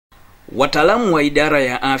Wataalamu wa idara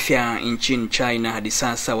ya afya nchini China hadi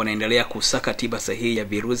sasa wanaendelea kusaka tiba sahihi ya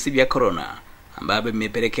virusi vya corona ambavyo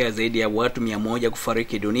vimepelekea zaidi ya watu 100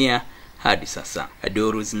 kufariki dunia hadi sasa.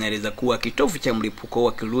 Duru zinaeleza kuwa kitovu cha mlipuko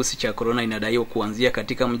wa kirusi cha corona inadaiwa kuanzia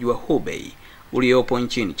katika mji wa Hubei uliopo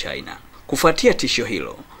nchini China. Kufuatia tisho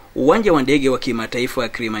hilo, uwanja wa ndege wa kimataifa wa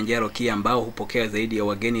Kilimanjaro ambao hupokea zaidi ya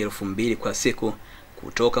wageni 2000 kwa siku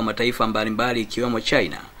kutoka mataifa mbalimbali ikiwemo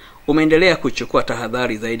China umeendelea kuchukua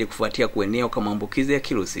tahadhari zaidi kufuatia kuenea kwa maambukizi ya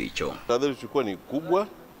kirusi hicho. Tahadhari tuchukua ni kubwa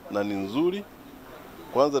na ni nzuri.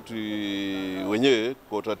 Kwanza wenyewe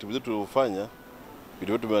kwa utaratibu zetu tuliofanya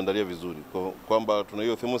vitu vyetu tumeandalia vizuri. Kwamba tuna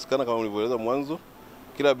hiyo thermoscanner kama nilivyoeleza mwanzo,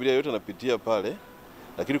 kila abiria yote anapitia pale.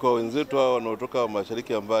 Lakini kwa wenzetu hao wanaotoka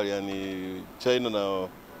mashariki ya mbali, yani China na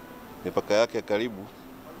mipaka yake ya karibu,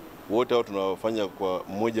 wote hao tunawafanya kwa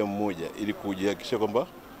mmoja mmoja ili kujihakikisha kwamba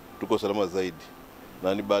tuko salama zaidi.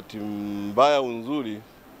 Na ni bahati mbaya au nzuri,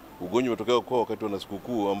 ugonjwa umetokea kwa wakati wa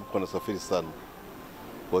sikukuu ambapo wanasafiri sana.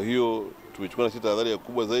 Kwa hiyo tumechukua na tahadhari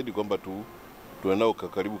kubwa zaidi kwamba tuenao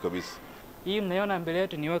karibu kabisa. Hii mnaona mbele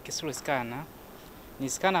yetu ni walk-through scanner. Ni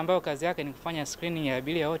scanner ambayo kazi yake ni kufanya screening ya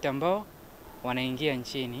abiria wote ambao wanaingia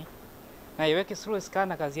nchini. Na hii walk-through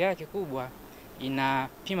scanner kazi yake kubwa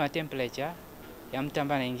inapima temperature ya mtu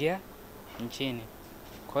ambaye anaingia nchini.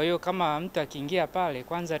 Kwa hiyo kama mtu akiingia pale,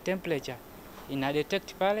 kwanza temperature ina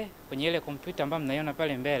detect pale kwenye ile kompyuta ambayo mnaiona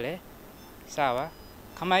pale mbele. Sawa?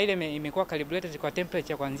 Kama ile imekuwa calibrated kwa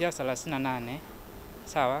temperature kuanzia 38.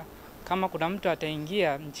 Sawa? Kama kuna mtu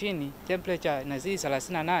ataingia nchini temperature inazidi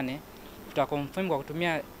 38, tutakonfirm kwa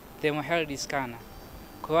kutumia thermohealth scanner.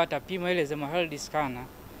 Kwa hiyo atapima ile thermohealth scanner.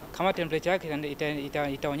 Kama temperature yake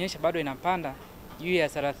itaonyesha bado inapanda juu ya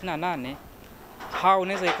 38,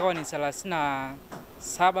 unaweza ikawa ni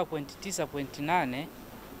 37.9.8.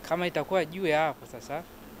 Kama itakuwa juu ya hapo sasa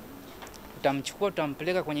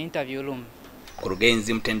tutampeleka kwenye interview room.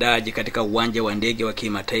 Mkurugenzi mtendaji katika uwanja wa ndege wa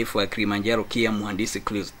kimataifa wa Kilimanjaro mhandisi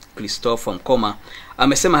Christopher Mkoma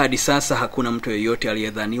amesema hadi sasa hakuna mtu yeyote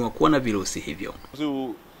aliyedhaniwa kuwa na virusi hivyo.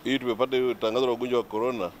 Hii tumepata hiyo tangazo la ugonjwa wa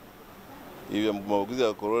corona, hiyo maambukizi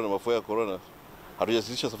ya corona, mafua ya corona,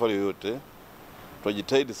 hatujasitisha safari yoyote.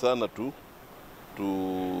 Tunajitahidi sana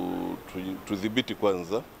tudhibiti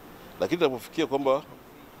kwanza, lakini tunapofikia kwamba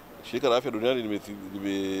Shirika la Afya Duniani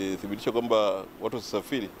limethibitisha kwamba watu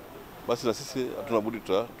wasafiri, basi na sisi hatuna budi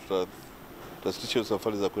tutasitisha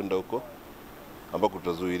safari za kwenda huko ambako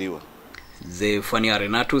tutazuiliwa. Zefania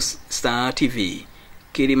Renatus, Star TV,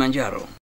 Kilimanjaro.